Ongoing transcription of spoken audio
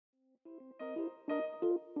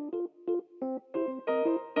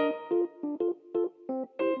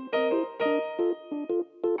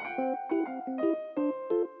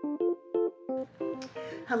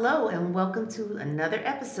Hello, and welcome to another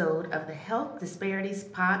episode of the Health Disparities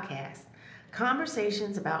Podcast.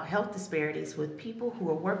 Conversations about health disparities with people who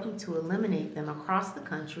are working to eliminate them across the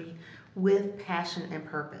country with passion and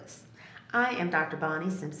purpose. I am Dr. Bonnie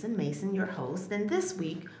Simpson Mason, your host, and this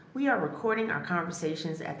week we are recording our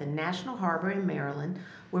conversations at the National Harbor in Maryland,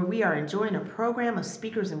 where we are enjoying a program of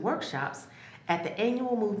speakers and workshops at the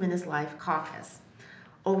annual Movement is Life Caucus.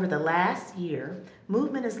 Over the last year,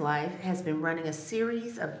 Movement is Life has been running a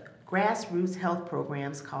series of grassroots health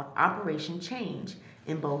programs called Operation Change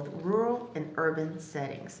in both rural and urban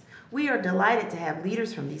settings. We are delighted to have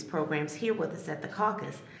leaders from these programs here with us at the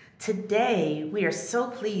caucus. Today, we are so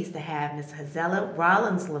pleased to have Ms. Hazella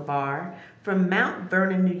Rollins LaVar from Mount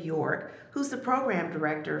Vernon, New York, who's the program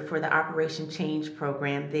director for the Operation Change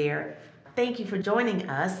program there. Thank you for joining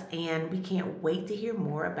us, and we can't wait to hear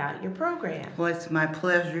more about your program. Well, it's my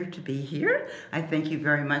pleasure to be here. I thank you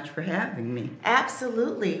very much for having me.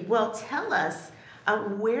 Absolutely. Well, tell us,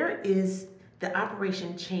 where is the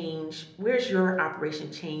Operation Change, where's your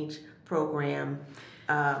Operation Change program,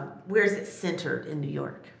 where is it centered in New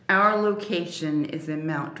York? Our location is in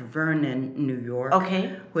Mount Vernon, New York,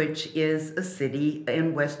 Okay. which is a city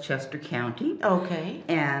in Westchester County. Okay.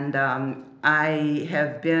 And I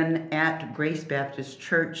have been at Grace Baptist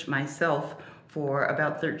Church myself for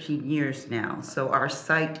about 13 years now. So our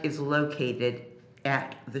site is located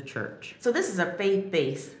at the church. So this is a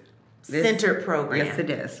faith-based centered program. Yes, it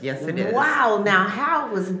is. Yes, it is. Wow. Now,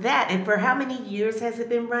 how was that? And for how many years has it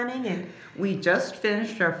been running? And We just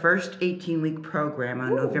finished our first 18-week program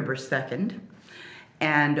on November 2nd.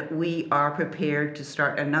 And we are prepared to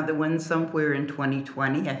start another one somewhere in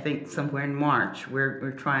 2020, I think somewhere in March.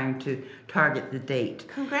 We're trying to target the date.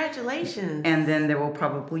 Congratulations. And then there will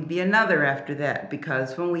probably be another after that,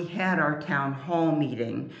 because when we had our town hall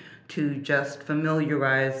meeting to just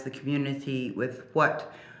familiarize the community with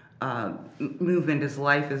what Movement is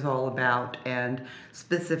Life is all about, and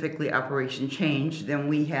specifically Operation Change, then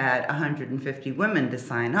we had 150 women to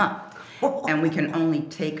sign up. And we can only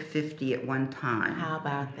take 50 at one time. How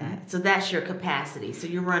about that? So that's your capacity. So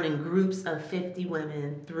you're running groups of 50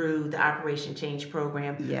 women through the Operation Change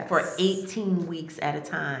program Yes. for 18 weeks at a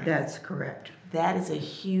time. That's correct. That is a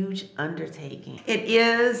huge undertaking. It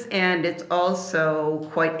is, and it's also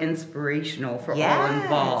quite inspirational for all Yes.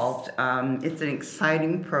 involved. It's an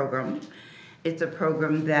exciting program. It's a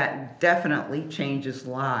program that definitely changes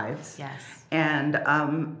lives. Yes. And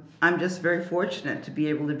I'm just very fortunate to be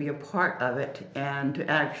able to be a part of it and to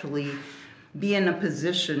actually be in a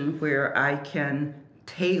position where I can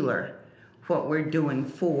tailor what we're doing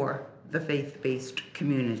for the faith-based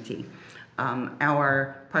community.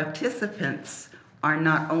 Our participants are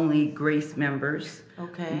not only Grace members,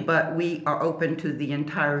 Okay. but we are open to the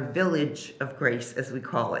entire village of Grace, as we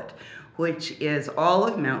call it, which is all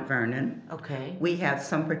of Mount Vernon. Okay. We have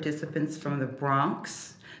some participants from the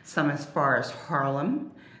Bronx, some as far as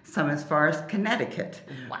Harlem, some as far as Connecticut,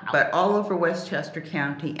 Wow. but all over Westchester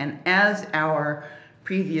County. And as our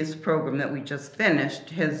previous program that we just finished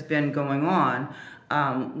has been going on,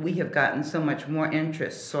 we have gotten so much more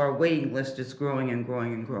interest. So our waiting list is growing and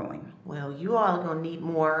growing and growing. Well, you all are going to need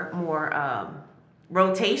more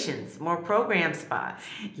rotations, more program spots.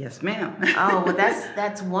 Yes, ma'am. Oh, well,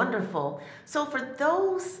 that's wonderful. So for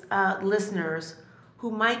those listeners who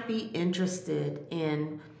might be interested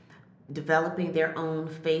in developing their own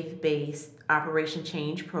faith-based Operation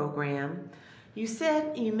Change program, you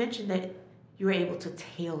mentioned that you were able to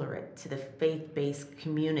tailor it to the faith-based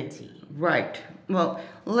community. Right. Well,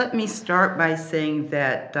 let me start by saying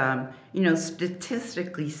that,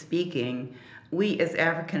 statistically speaking, we as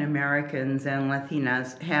African Americans and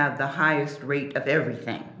Latinas have the highest rate of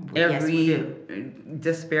everything. Yes, we Every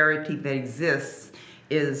disparity that exists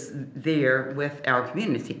is there with our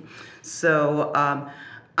community. So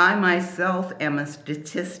I myself am a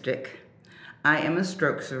statistic. I am a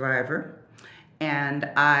stroke survivor. And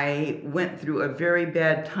I went through a very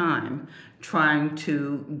bad time trying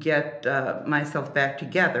to get myself back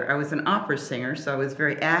together. I was an opera singer, so I was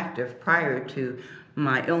very active prior to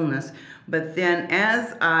my illness. But then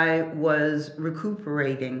as I was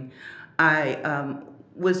recuperating, I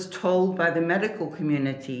was told by the medical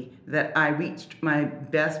community that I reached my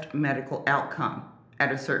best medical outcome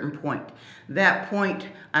at a certain point. That point,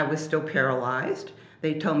 I was still paralyzed.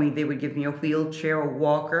 They told me they would give me a wheelchair, a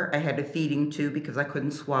walker. I had a feeding tube because I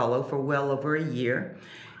couldn't swallow for well over a year.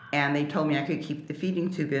 And they told me I could keep the feeding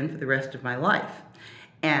tube in for the rest of my life.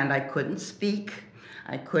 And I couldn't speak.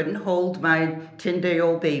 I couldn't hold my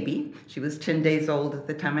 10-day-old baby. She was 10 days old at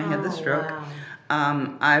the time I had the stroke. Wow.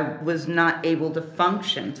 I was not able to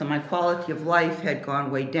function, so my quality of life had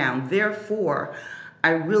gone way down. Therefore, I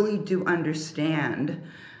really do understand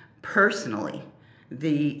personally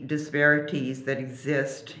the disparities that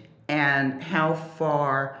exist and how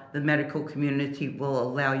far the medical community will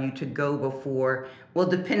allow you to go before, well,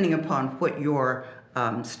 depending upon what your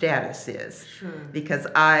status is. Sure. Because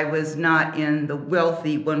I was not in the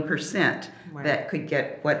wealthy 1% Right. that could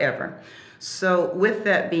get whatever. So with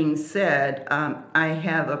that being said, I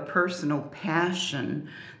have a personal passion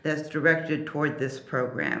that's directed toward this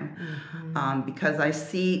program because I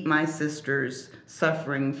see my sisters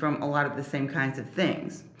suffering from a lot of the same kinds of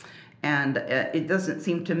things. And it doesn't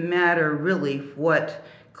seem to matter really what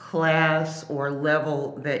class or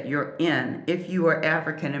level that you're in. If you are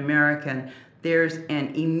African American, there's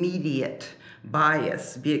an immediate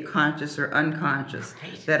bias, be it conscious or unconscious,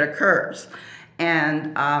 that occurs.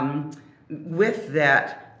 And with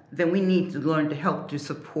that, then we need to learn to help to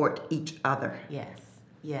support each other. Yes,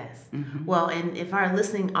 yes. Well, and if our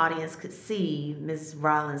listening audience could see Ms.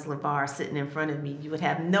 Rollins LaVar sitting in front of me, you would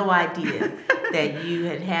have no idea that you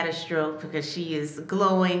had had a stroke, because she is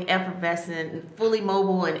glowing, effervescent, and fully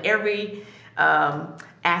mobile in every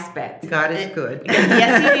aspect. God is good.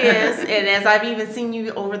 Yes, He is. And as I've even seen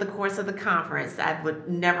you over the course of the conference, I would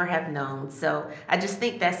never have known. So I just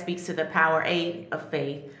think that speaks to the power, of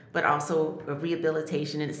faith, but also of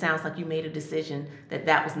rehabilitation. And it sounds like you made a decision that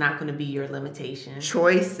that was not going to be your limitation.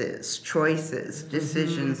 Choices,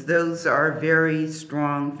 decisions, those are very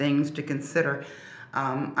strong things to consider.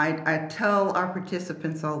 I tell our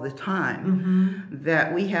participants all the time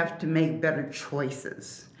that we have to make better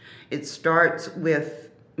choices. It starts with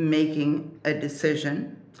making a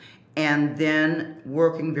decision and then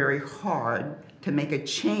working very hard to make a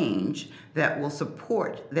change that will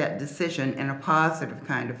support that decision in a positive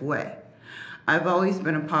kind of way. I've always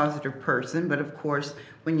been a positive person, but of course,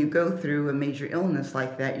 when you go through a major illness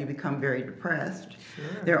like that, you become very depressed.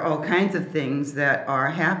 Sure. There are all kinds of things that are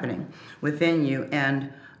happening within you,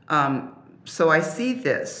 and so I see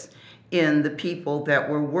this in the people that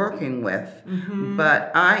we're working with,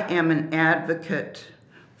 but I am an advocate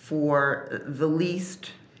for the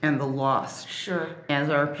least and the lost. Sure. As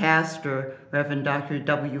our pastor, Reverend Dr.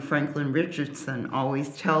 W. Franklin Richardson,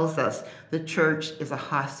 always tells us, the church is a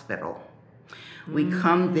hospital. We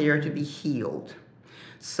come there to be healed.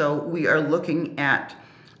 So we are looking at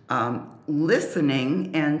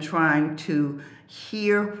listening and trying to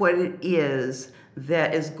hear what it is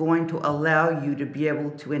that is going to allow you to be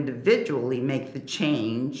able to individually make the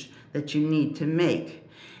change that you need to make.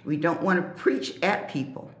 We don't want to preach at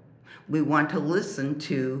people. We want to listen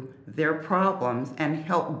to their problems and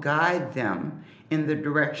help guide them in the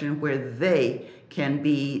direction where they can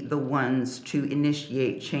be the ones to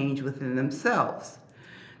initiate change within themselves.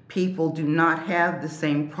 People do not have the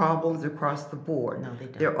same problems across the board. No, they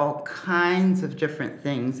don't. There are all kinds of different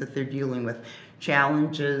things that they're dealing with,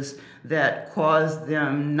 challenges that cause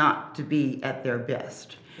them not to be at their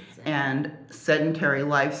best. Exactly. And sedentary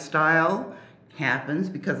lifestyle happens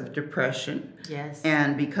because of depression. Yes.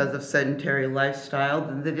 And because of sedentary lifestyle,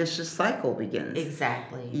 then the vicious cycle begins.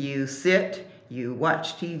 Exactly. You sit, you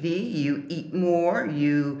watch TV, you eat more,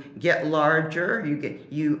 you get larger,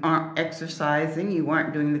 you aren't exercising, you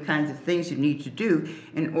aren't doing the kinds of things you need to do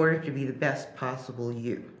in order to be the best possible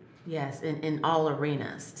you. Yes, in all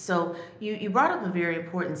arenas. So you brought up a very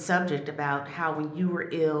important subject about how when you were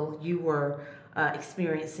ill, you were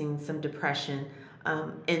experiencing some depression.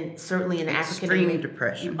 And certainly in the Extreme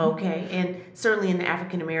depression. Okay, and certainly in the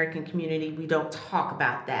African American community, we don't talk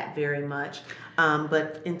about that very much.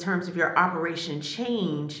 But in terms of your Operation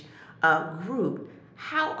Change group,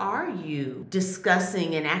 how are you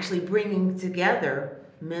discussing and actually bringing together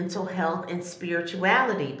mental health and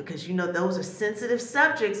spirituality? Because you know those are sensitive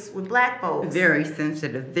subjects with Black folks. Very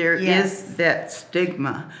sensitive. There is that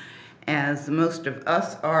stigma, as most of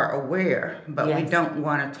us are aware, but we don't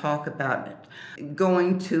want to talk about it.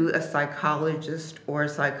 Going to a psychologist or a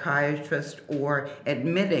psychiatrist or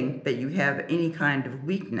admitting that you have any kind of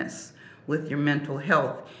weakness with your mental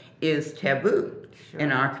health is taboo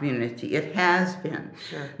in our community. It has been.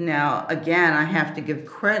 Sure. Now, again, I have to give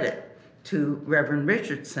credit to Reverend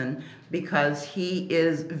Richardson because he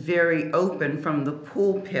is very open from the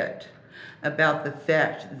pulpit about the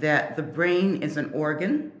fact that the brain is an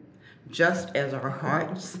organ, just as our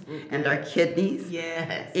hearts and our kidneys.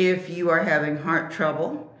 Yes. If you are having heart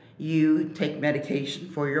trouble, you take medication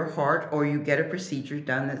for your heart or you get a procedure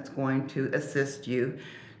done that's going to assist you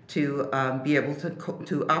to be able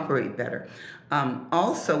to operate better.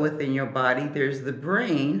 Also within your body, there's the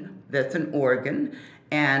brain, that's an organ.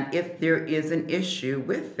 And if there is an issue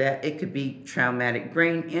with that, it could be traumatic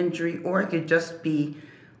brain injury, or it could just be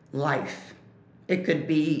life. It could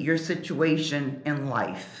be your situation in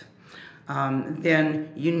life.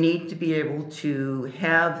 Then you need to be able to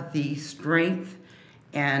have the strength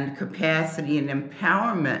and capacity and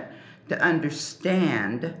empowerment to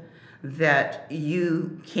understand that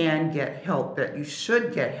you can get help, that you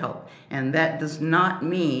should get help. And that does not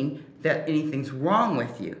mean that anything's wrong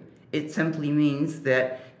with you. It simply means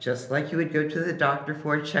that just like you would go to the doctor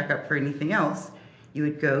for a checkup for anything else, you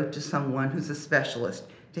would go to someone who's a specialist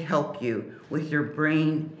to help you with your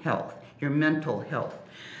brain health, your mental health.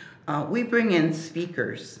 We bring in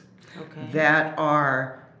speakers that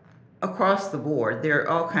are across the board. There are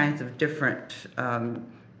all kinds of different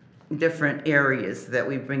areas that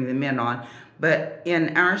we bring them in on. But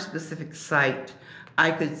in our specific site,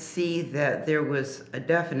 I could see that there was a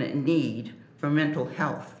definite need for mental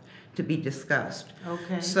health to be discussed.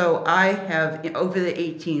 Okay. So I have, over the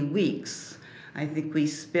 18 weeks, I think we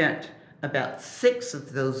spent about 6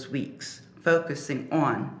 of those weeks focusing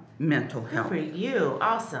on mental health. Good for you.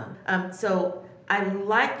 Awesome. So I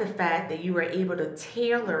like the fact that you were able to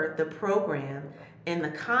tailor the program and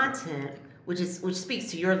the content, which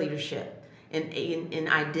speaks to your leadership in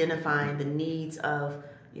identifying the needs of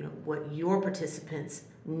what your participants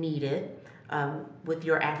needed with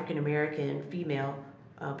your African American female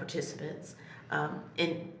participants,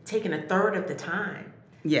 and taking a third of the time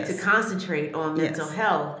to concentrate on mental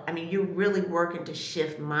health. I mean, you're really working to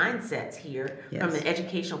shift mindsets here from an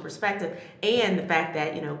educational perspective, and the fact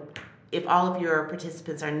that if all of your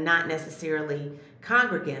participants are not necessarily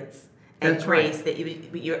congregants at Grace, that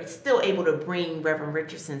you're still able to bring Reverend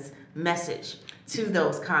Richardson's message to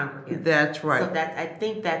those congregants. That's right. So I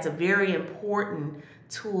think that's a very important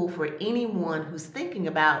tool for anyone who's thinking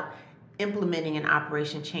about implementing an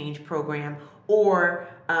Operation Change program, or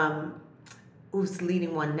who's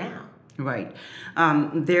leading one now. Right.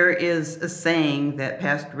 There is a saying that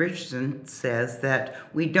Pastor Richardson says that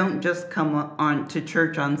we don't just come on to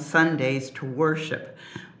church on Sundays to worship,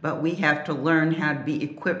 but we have to learn how to be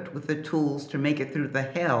equipped with the tools to make it through the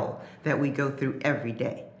hell that we go through every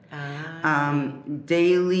day.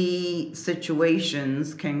 Daily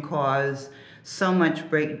situations can cause so much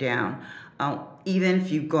breakdown. Even if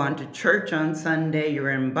you've gone to church on Sunday, you're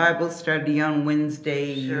in Bible study on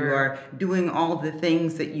Wednesday, you are doing all the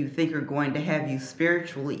things that you think are going to have you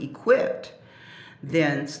spiritually equipped,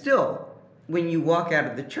 then still, when you walk out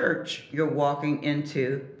of the church, you're walking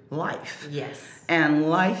into life. Yes. And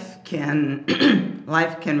life can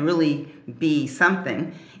really be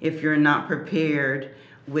something if you're not prepared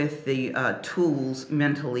with the tools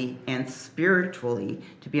mentally and spiritually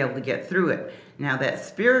to be able to get through it. Now, that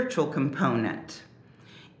spiritual component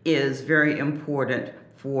is very important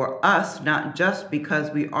for us, not just because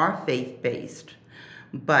we are faith-based,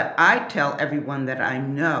 but I tell everyone that I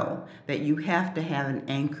know that you have to have an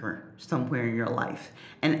anchor somewhere in your life,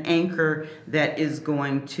 an anchor that is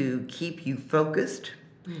going to keep you focused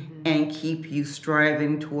and keep you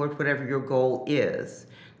striving toward whatever your goal is.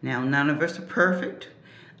 Now, none of us are perfect.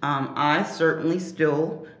 I certainly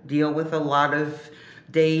still deal with a lot of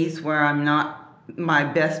days where I'm not my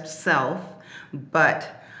best self,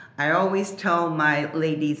 but I always tell my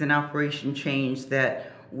ladies in Operation Change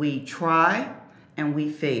that we try and we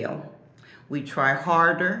fail. We try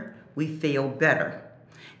harder, we fail better.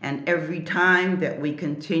 And every time that we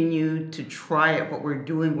continue to try at what we're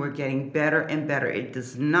doing, we're getting better and better. It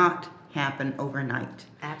does not happen overnight.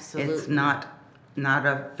 Absolutely. It's not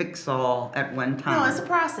a fix-all at one time. No, it's a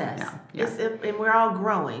process. Yeah. And we're all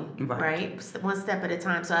growing, Right. right? One step at a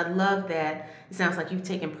time. So I love that. It sounds like you've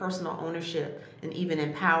taken personal ownership and even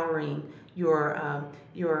empowering your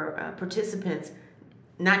participants,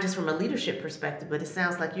 not just from a leadership perspective, but it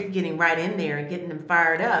sounds like you're getting right in there and getting them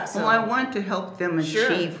fired up. So well, I want to help them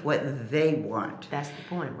achieve what they want. That's the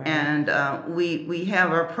point, right? And we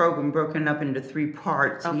have our program broken up into 3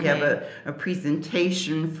 parts. Okay. We have a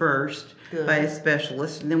presentation first by a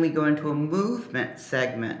specialist, and then we go into a movement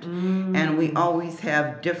segment. And we always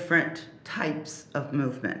have different types of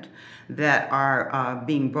movement that are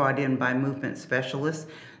being brought in by movement specialists.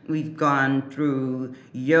 We've gone through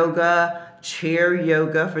yoga, chair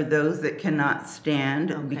yoga for those that cannot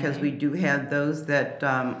stand, because we do have those that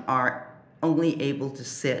are only able to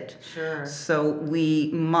sit. Sure. So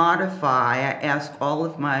we modify, I ask all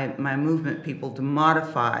of my movement people to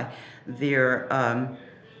modify their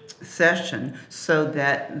session so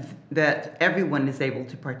that everyone is able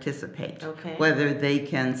to participate. Okay. Whether they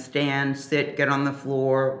can stand, sit, get on the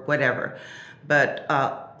floor, whatever. But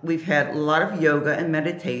we've had a lot of yoga and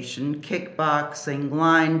meditation, kickboxing,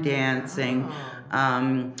 line dancing,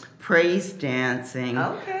 praise dancing,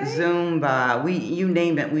 Okay. Zumba. You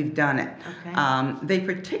name it, we've done it. Okay. They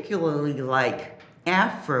particularly like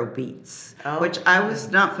Afro beats, which Okay. I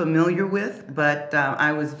was not familiar with, but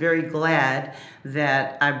I was very glad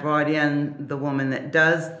that I brought in the woman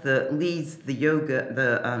that leads the yoga,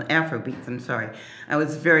 the Afro beats. I'm sorry. I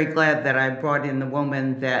was very glad that I brought in the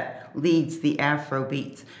woman that leads the Afro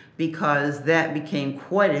beats, because that became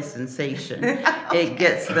quite a sensation. It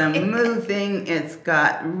gets them moving. It's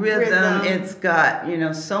got rhythm. It's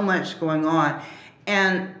got so much going on,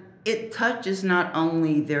 and it touches not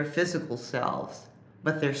only their physical selves,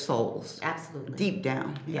 but their souls. Absolutely. Deep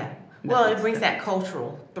down. Yeah. Well, it brings that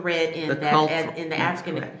cultural thread in in the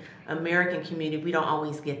African American community. We don't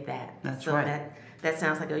always get that. That's so right. That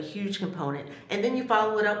sounds like a huge component. And then you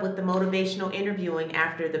follow it up with the motivational interviewing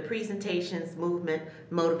after the presentations, movement,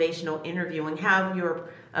 motivational interviewing. How your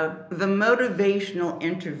the motivational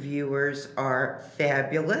interviewers are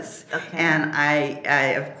fabulous, Okay. and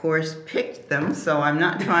I of course picked them, so I'm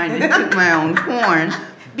not trying to toot my own horn,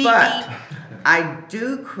 but I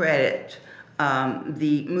do credit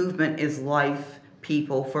the Movement is Life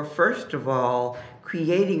people for, first of all,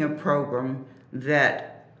 creating a program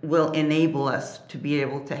that will enable us to be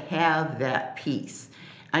able to have that piece.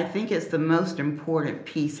 I think it's the most important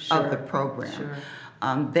piece of the program. Sure.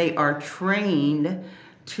 They are trained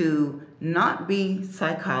to not be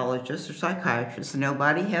psychologists or psychiatrists.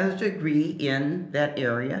 Nobody has a degree in that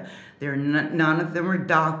area. None of them are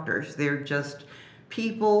doctors. They're just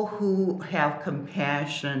people who have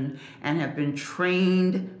compassion and have been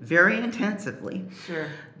trained very intensively Sure.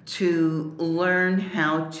 to learn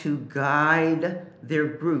how to guide their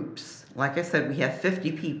groups. Like I said, we have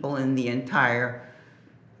 50 people in the entire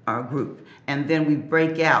group, and then we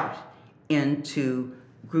break out into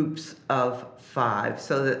groups of 5,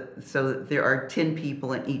 so that there are 10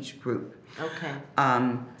 people in each group. Okay.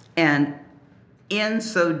 And in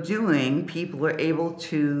so doing, people are able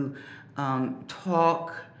to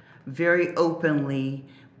talk very openly.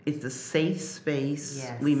 It's a safe space.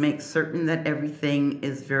 Yes. We make certain that everything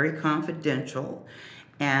is very confidential.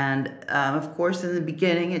 And of course, in the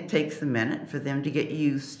beginning, it takes a minute for them to get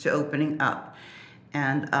used to opening up.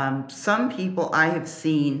 And some people I have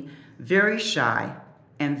seen very shy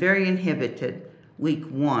and very inhibited week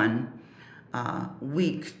 1.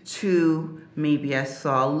 Week 2, maybe I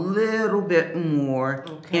saw a little bit more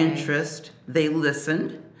interest. They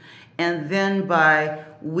listened. And then by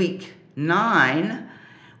week 9,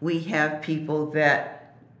 we have people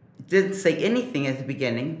that didn't say anything at the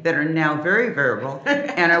beginning that are now very verbal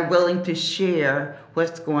and are willing to share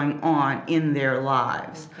what's going on in their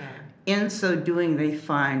lives. Okay. In so doing, they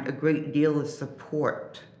find a great deal of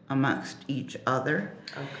support amongst each other.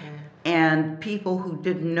 Okay. And people who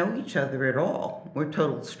didn't know each other at all, were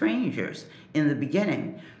total strangers in the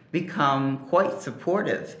beginning, become quite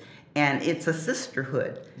supportive. And it's a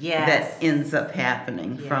sisterhood that ends up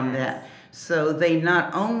happening from that. So they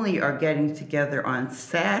not only are getting together on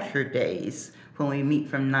Saturdays when we meet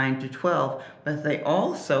from 9 to 12, but they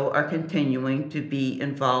also are continuing to be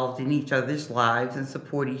involved in each other's lives and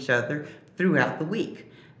support each other throughout the week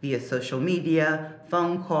via social media,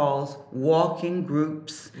 phone calls, walking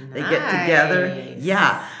groups. They get together.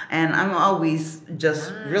 Yeah. And I'm always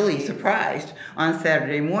just really surprised on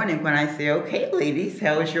Saturday morning when I say, okay, ladies,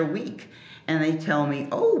 how was your week? And they tell me,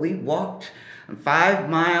 oh, we walked 5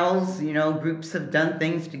 miles, groups have done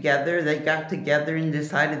things together. They got together and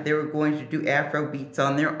decided they were going to do Afro beats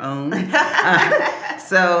on their own.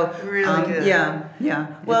 So really good. Yeah.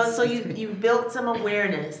 Well, so you built some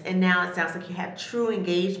awareness, and now it sounds like you have true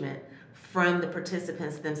engagement from the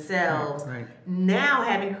participants themselves. Right. Now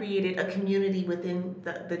having created a community within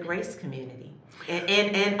the Grace community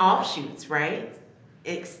and offshoots, right?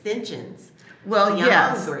 Extensions. Well,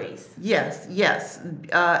 yes. Grace. Yes.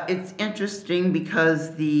 It's interesting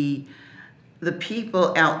because the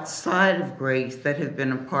people outside of Grace that have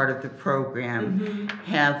been a part of the program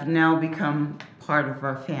have now become part of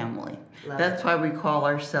our family. That's why we call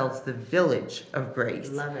ourselves the Village of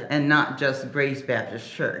Grace. Love it. And not just Grace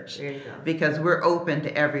Baptist Church. There you go. Because we're open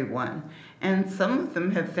to everyone. And some of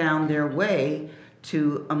them have found their way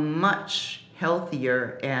to a much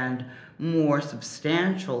healthier and more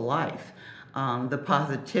substantial life. The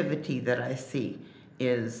positivity that I see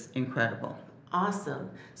is incredible.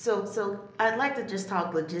 Awesome. So I'd like to just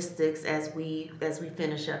talk logistics as we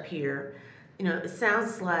finish up here. it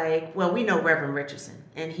sounds like, well, we know Reverend Richardson,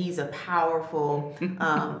 and he's a powerful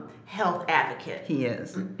health advocate. He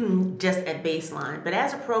is. Just at baseline. But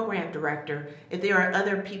as a program director, if there are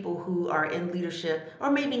other people who are in leadership, or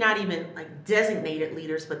maybe not even like designated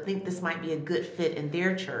leaders, but think this might be a good fit in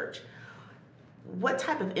their church, what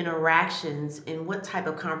type of interactions and what type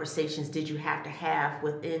of conversations did you have to have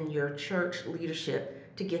within your church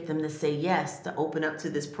leadership to get them to say yes, to open up to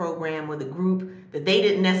this program with a group that they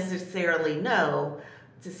didn't necessarily know,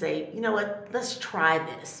 to say, you know what, let's try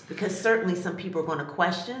this? Because certainly some people are going to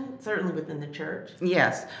question, certainly within the church.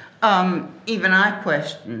 Yes. Even I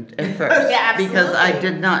questioned at first. Yeah, because I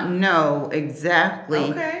did not know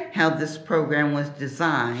exactly Okay. how this program was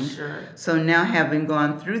designed. Sure. So now, having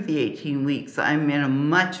gone through the 18 weeks, I'm in a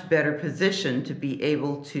much better position to be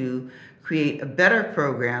able to create a better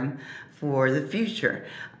program for the future.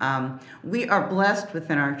 We are blessed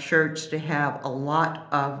within our church to have a lot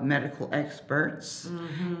of medical experts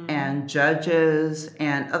and judges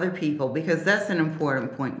and other people, because that's an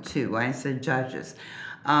important point too. I said judges.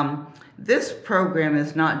 This program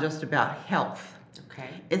is not just about health. Okay.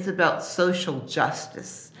 It's about social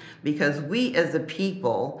justice, because we as a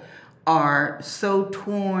people are so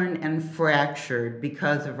torn and fractured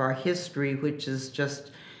because of our history, which is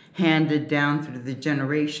just handed down through the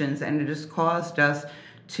generations, and it has caused us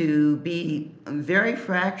to be very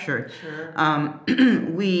fractured. Sure.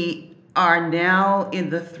 We are now in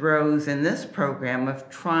the throes in this program of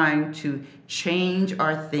trying to change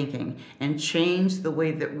our thinking and change the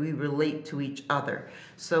way that we relate to each other.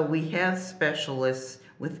 So we have specialists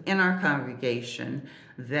within our congregation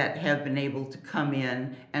that have been able to come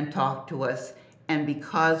in and talk to us. And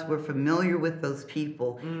because we're familiar with those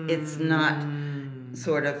people, it's not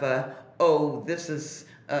sort of this is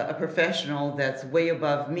a professional that's way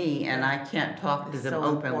above me and I can't talk to them so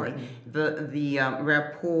openly. important. The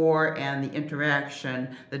rapport and the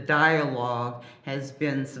interaction, the dialogue has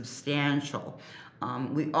been substantial.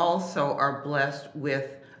 We also are blessed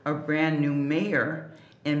with a brand new mayor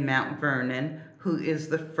in Mount Vernon, who is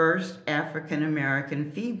the first African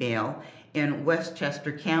American female in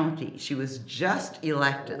Westchester County. She was just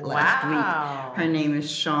elected last week. Her name is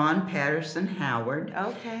Shawn Patterson Howard.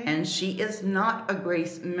 Okay. And she is not a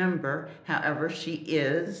Grace member. However, she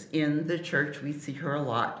is in the church. We see her a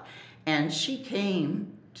lot. And she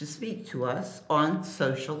came to speak to us on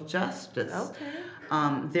social justice.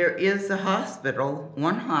 Okay. There is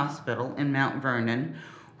one hospital in Mount Vernon,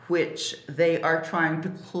 which they are trying to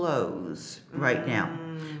close right now,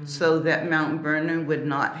 so that Mount Vernon would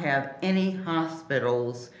not have any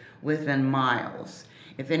hospitals within miles.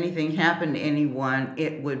 If anything happened to anyone,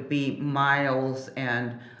 it would be miles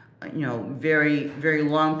and very, very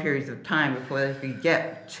long periods of time before they could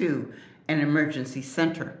get to an emergency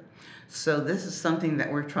center. So this is something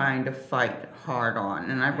that we're trying to fight hard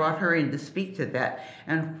on. And I brought her in to speak to that,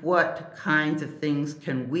 and what kinds of things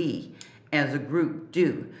can we as a group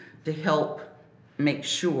do to help make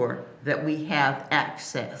sure that we have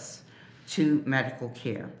access to medical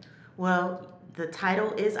care. Well, the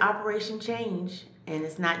title is Operation Change, and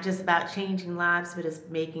it's not just about changing lives, but it's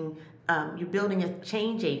making, you're building a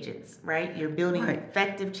change agents, right? You're building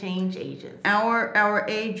effective change agents. Our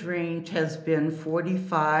age range has been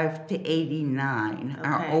 45 to 89. Okay.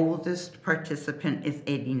 Our oldest participant is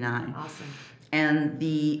 89. Awesome. And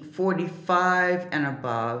the 45 and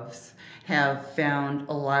aboves have found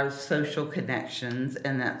a lot of social connections,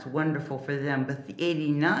 and that's wonderful for them. But the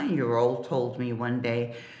 89-year-old told me one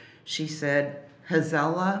day, she said,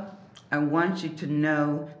 Hazella, I want you to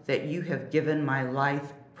know that you have given my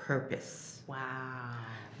life purpose. Wow.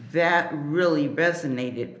 That really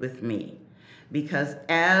resonated with me, because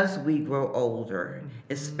as we grow older,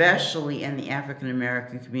 especially in the African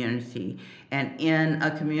American community, and in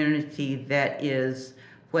a community that is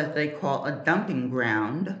what they call a dumping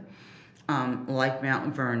ground, like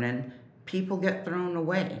Mount Vernon, people get thrown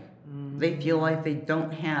away. They feel like they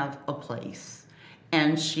don't have a place.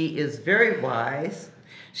 And she is very wise.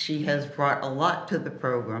 She has brought a lot to the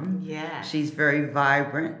program. Yeah. She's very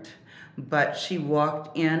vibrant, but she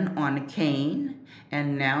walked in on a cane,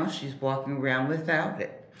 and now she's walking around without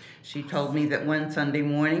it. She told me that one Sunday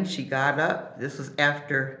morning she got up. This was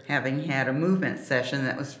after having had a movement session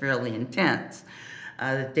that was fairly intense.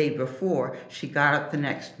 The day before, she got up the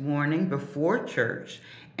next morning before church,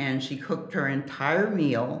 and she cooked her entire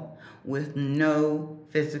meal with no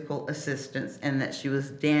physical assistance, and that she was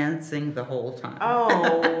dancing the whole time.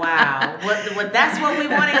 Oh, wow. What that's what we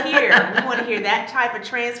want to hear. We want to hear that type of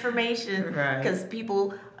transformation, Right. because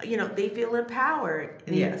people, they feel empowered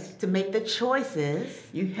Yes. to make the choices.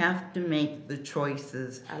 You have to make the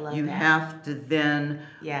choices. I love you that. have to then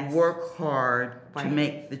Yes. work hard to Right.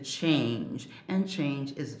 make the change. And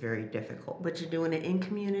change is very difficult. But you're doing it in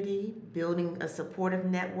community, building a supportive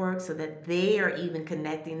network so that they are even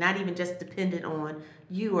connecting, not even just dependent on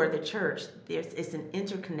you or the church. It's an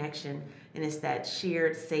interconnection, and it's that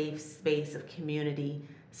shared safe space of community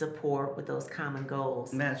support with those common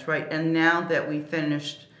goals. That's right. And now that we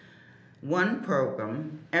finished one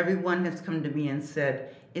program, everyone has come to me and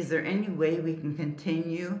said, is there any way we can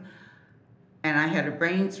continue? And I had a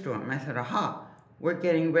brainstorm. I said, aha, we're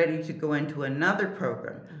getting ready to go into another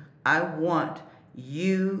program. I want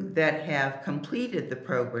you that have completed the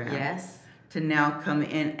program Yes. to now come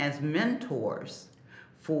in as mentors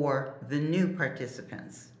for the new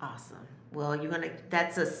participants. Awesome. Well,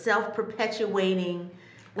 that's a self-perpetuating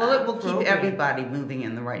Well, it will keep program. everybody moving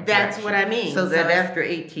in the right That's direction. what I mean. So that So after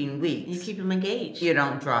 18 weeks, you keep them engaged. you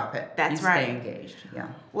don't drop it. That's you right. Stay engaged. Yeah.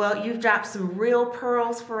 Well, you've dropped some real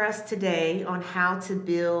pearls for us today on how to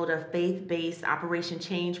build a faith-based Operation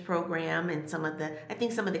Change program and some of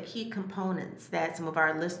the key components that some of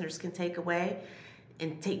our listeners can take away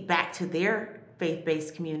and take back to their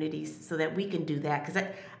faith-based communities so that we can do that. Because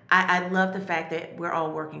I love the fact that we're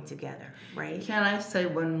all working together, right? Can I say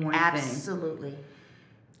one more thing? Absolutely.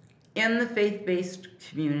 In the faith-based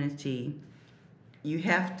community, you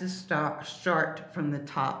have to start from the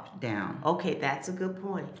top down. Okay, that's a good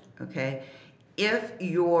point. Okay? If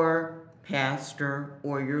your pastor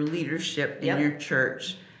or your leadership in Yep. your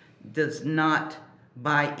church does not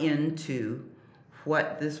buy into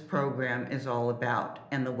what this program is all about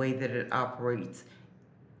and the way that it operates,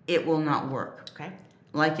 it will not work. Okay.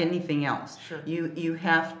 Like anything else. Sure. You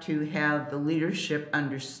have to have the leadership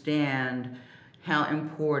understand how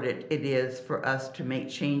important it is for us to make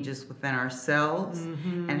changes within ourselves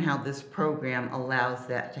and how this program allows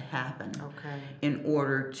that to happen Okay. in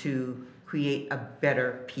order to create a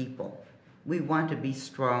better people. We want to be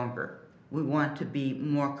stronger. We want to be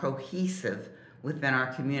more cohesive within our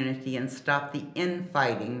community and stop the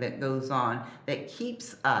infighting that goes on that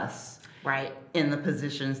keeps us Right. in the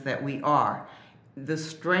positions that we are. The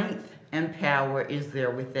strength and power is there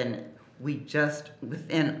within it.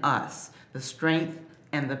 Within us. The strength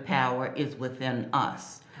and the power is within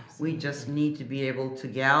us. We just need to be able to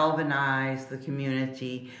galvanize the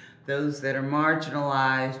community, those that are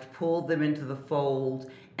marginalized, pull them into the fold,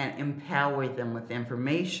 and empower them with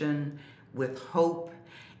information, with hope,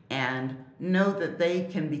 and know that they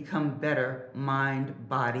can become better mind,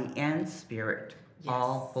 body, and spirit,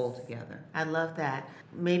 all pulled together. I love that.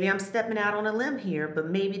 Maybe I'm stepping out on a limb here, but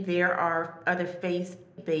maybe there are other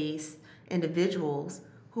faith-based individuals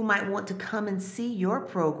who might want to come and see your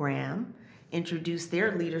program, introduce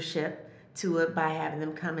their leadership to it by having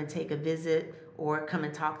them come and take a visit or come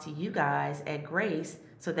and talk to you guys at Grace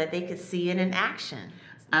so that they could see it in action.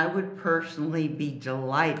 I would personally be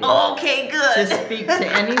delighted Okay, to good. speak to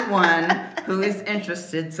anyone who is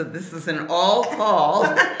interested. So this is an all call.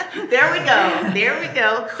 There we go. There we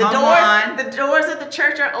go. Come on. The doors of the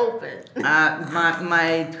church are open.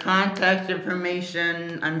 My contact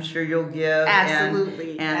information, I'm sure you'll give.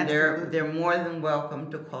 Absolutely. And Absolutely. they're more than welcome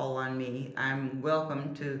to call on me. I'm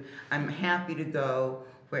happy to go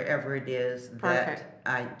wherever it is Perfect.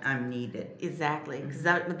 that I'm needed. Exactly, because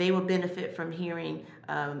they will benefit from hearing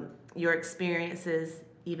your experiences,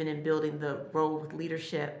 even in building the role with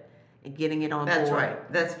leadership and getting it on That's board.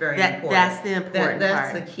 right. That's very important. That's the important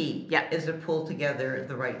That's part. the key. Yeah. Is to pull together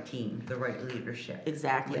the right team, the right leadership.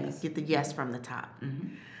 Exactly. Yes. Get the yes from the top. Mhm.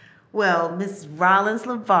 Well, Ms. Rollins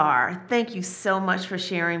LaVar, thank you so much for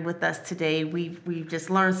sharing with us today. We've just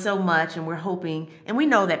learned so much, and we're hoping, and we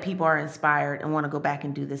know that people are inspired and want to go back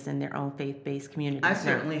and do this in their own faith-based communities. I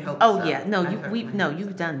certainly hope Oh so. yeah, no, I certainly hope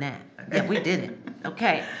you've so. done that. Yeah, we did it.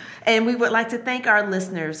 Okay, and we would like to thank our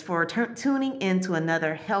listeners for tuning in to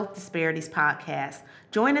another Health Disparities podcast.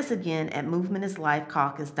 Join us again at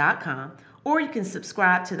movementislifecaucus.com, or you can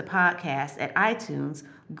subscribe to the podcast at iTunes,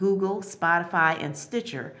 Google, Spotify, and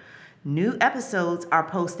Stitcher. New episodes are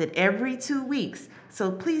posted every 2 weeks, so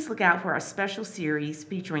please look out for our special series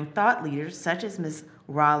featuring thought leaders such as Ms.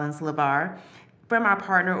 Rollins LaVar from our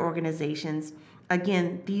partner organizations.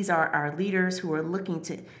 Again, these are our leaders who are looking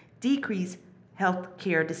to decrease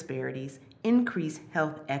healthcare disparities, increase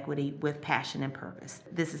health equity with passion and purpose.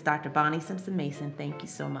 This is Dr. Bonnie Simpson Mason. Thank you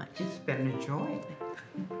so much. It's been a joy.